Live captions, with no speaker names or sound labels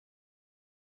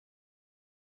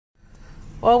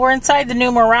Well, we're inside the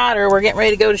new Marauder. We're getting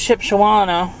ready to go to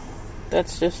Shipshewana.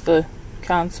 That's just the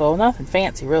console. Nothing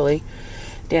fancy, really.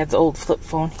 Dad's old flip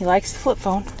phone. He likes the flip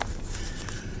phone.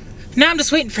 Now I'm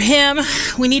just waiting for him.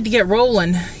 We need to get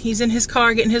rolling. He's in his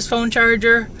car getting his phone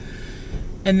charger.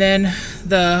 And then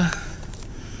the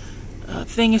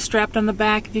thing is strapped on the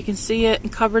back, if you can see it,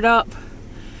 and covered up.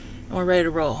 And we're ready to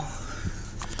roll.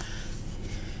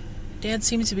 Dad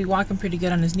seems to be walking pretty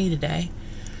good on his knee today.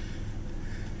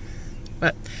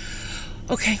 But,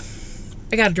 okay,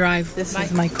 I gotta drive. This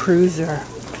is my cruiser.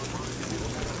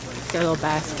 Got a little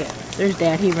basket. There's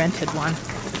Dad, he rented one.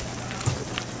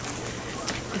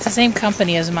 It's the same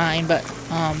company as mine, but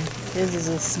his is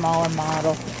a smaller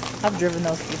model. I've driven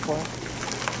those before.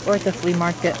 Or at the flea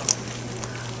market.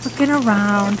 Looking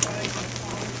around.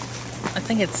 I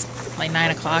think it's like 9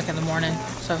 o'clock in the morning,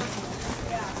 so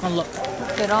I'll look.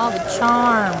 Look at all the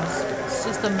charms. It's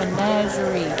just a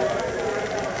menagerie.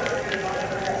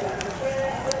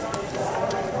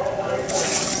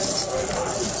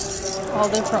 All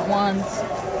different ones.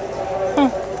 Huh.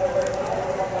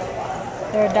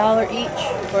 They're $1 each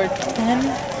for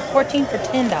 14 for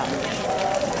 $10.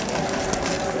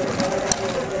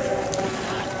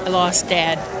 I lost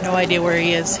Dad. No idea where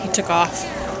he is. He took off.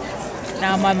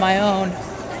 Now I'm on my own.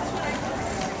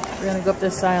 We're gonna go up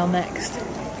this aisle next.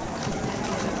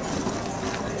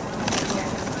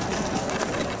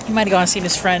 He might have gone and seen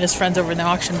his friend. His friend's over in the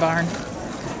auction barn.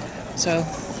 So,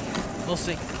 we'll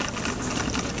see.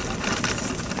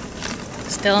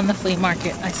 Still in the flea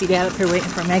market. I see Dad up here waiting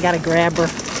for me. I gotta grab her.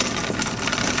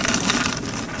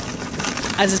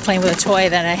 I was just playing with a toy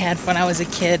that I had when I was a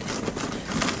kid.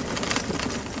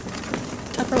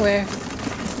 Tupperware.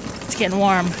 It's getting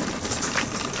warm.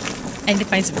 I need to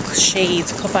find some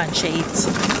shades, clip-on shades.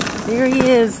 There he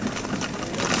is.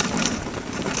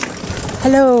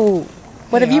 Hello.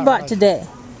 What have you bought today?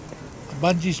 A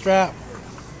bungee strap,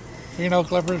 fingernail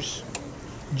clippers,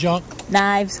 junk.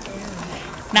 Knives.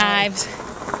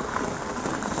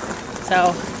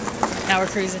 So, now we're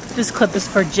cruising. This clip is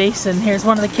for Jason. Here's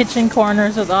one of the kitchen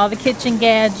corners with all the kitchen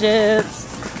gadgets.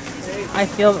 I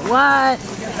feel, what?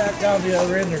 Get back down the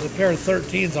other end. There's a pair of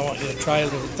 13s I want you to try.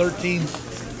 There's 13s.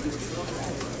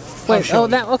 Wait, oh,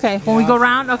 that, okay. When we go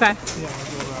around? Okay. Yeah,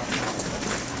 we'll go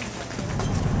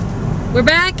around. We're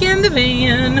back in the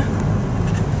van.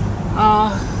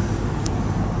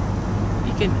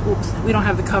 Oops, we don't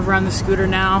have the cover on the scooter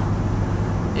now.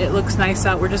 It looks nice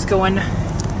out. We're just going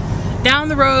down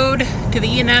the road to the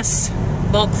E&S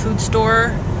bulk food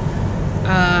store.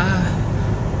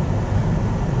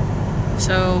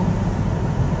 So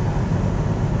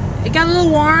it got a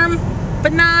little warm,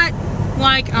 but not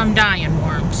like I'm dying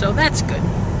warm, so that's good.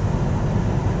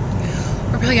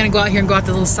 We're probably gonna go out here and go out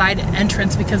the little side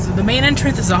entrance because the main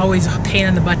entrance is always a pain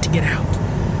in the butt to get out.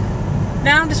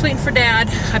 Now I'm just waiting for Dad.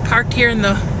 I parked here in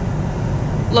the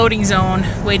loading zone,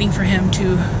 waiting for him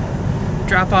to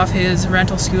drop off his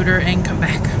rental scooter and come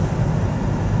back.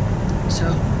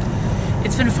 So,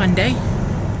 it's been a fun day.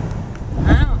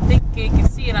 I don't think you can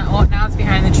see it. Oh, now it's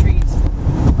behind the trees.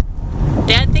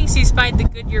 Dad thinks he spied the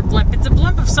Goodyear blimp. It's a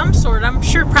blimp of some sort. I'm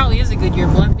sure it probably is a Goodyear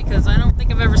blimp because I don't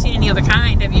think I've ever seen any other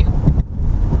kind. Have you?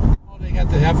 Oh, they got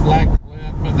the F-Flag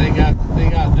blimp, but they got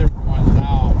different ones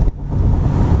now.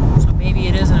 So maybe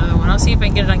it is another one. I'll see if I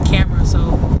can get it on camera.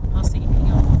 So I'll see.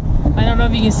 I don't know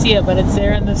if you can see it, but it's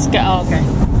there in the sky. Oh,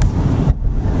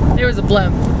 okay. There was a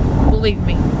blimp. Believe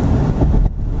me.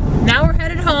 Now we're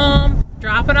headed home,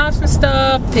 dropping off some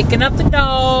stuff, picking up the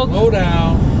dog. Slow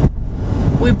down.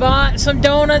 We bought some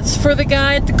donuts for the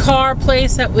guy at the car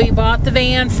place that we bought the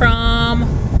van from.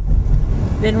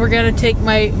 Then we're going to take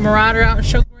my Marauder out and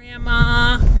show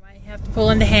Grandma. Might have to pull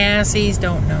into Hassie's.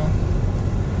 Don't know.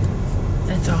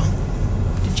 That's all.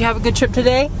 Did you have a good trip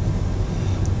today?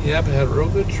 Yep, I had a real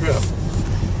good trip.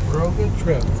 Real good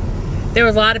trip. There were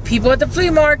a lot of people at the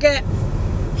flea market.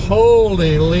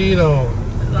 Holy Lido.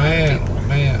 Man,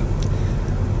 man.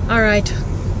 Alright,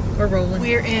 we're rolling.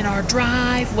 We're in our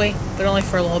driveway, but only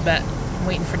for a little bit. I'm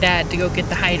waiting for Dad to go get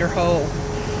the Heidi hoe.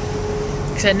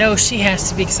 Because I know she has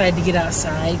to be excited to get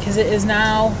outside, because it is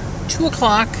now 2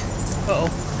 o'clock. Uh-oh.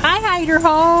 Hi, Heidi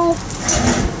hoe.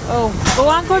 Oh, go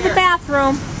on, go to the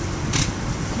bathroom.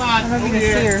 Come on, I don't know if you can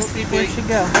see her. Where'd she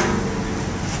go?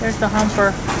 There's the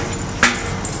humper.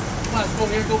 Come on, go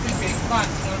here, go pee-pee. Come on,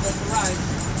 go for the ride.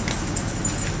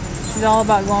 She's all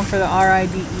about going for the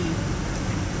RIDE.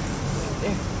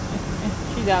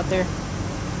 She's out there.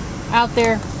 Out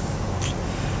there.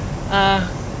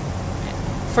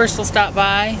 First we'll stop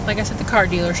by, like I said, the car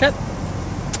dealership.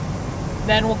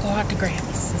 Then we'll go out to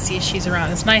Grammy's and see if she's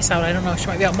around. It's nice out. I don't know. She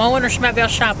might be out mowing or she might be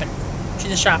out shopping.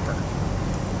 She's a shopper.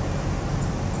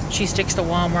 She sticks to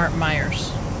Walmart,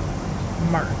 Myers.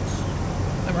 Mart's.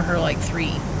 Them are her like 3.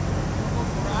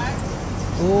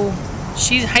 Ooh.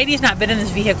 Heidi's not been in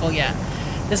this vehicle yet.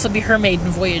 This will be her maiden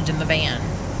voyage in the van.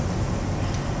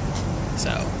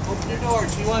 So. Open your door.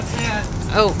 She wants in.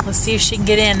 Oh, let's see if she can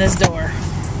get in this door.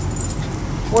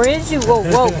 Where is you? Whoa,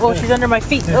 whoa, whoa, she's under my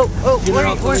feet. Oh,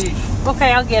 where's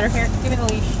okay, I'll get her. Here, give me the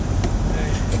leash. Okay.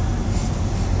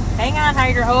 Hang on,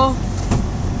 Heider-ho.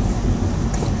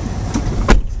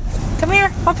 Come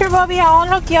here. Up here, Bobby. I'll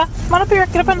unhook you. Come on up here.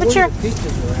 Get up on the chair.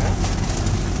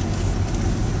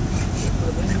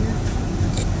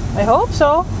 I hope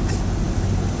so.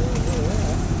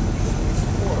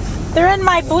 They're in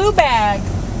my blue bag.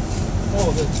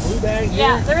 Oh, the blue bag here?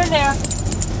 Yeah, they're in there.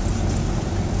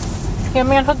 Here, I'm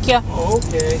going to hook you. Oh,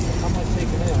 okay. How am I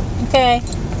taking out? Okay.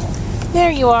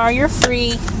 There you are. You're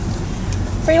free.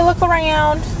 Free to look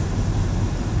around.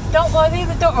 Don't leave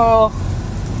the door. Oh.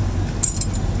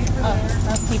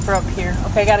 I'll keep her up here.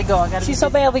 Okay, I gotta go. She so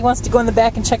badly wants to go in the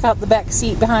back and check out the back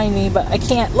seat behind me, but I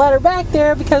can't let her back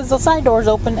there because the side door's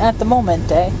open at the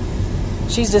moment, eh?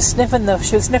 She was sniffing the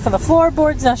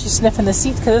floorboards, now she's sniffing the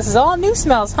seats because this is all new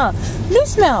smells, huh? New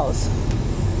smells!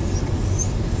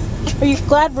 Are you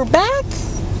glad we're back?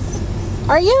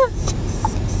 Are you?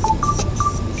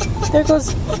 There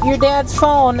goes your dad's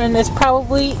phone, and it's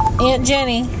probably Aunt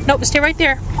Jenny. Nope, stay right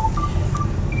there.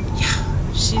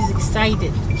 Yeah, she's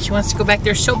excited. She wants to go back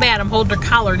there so bad, I'm holding her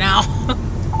collar now.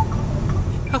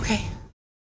 Okay.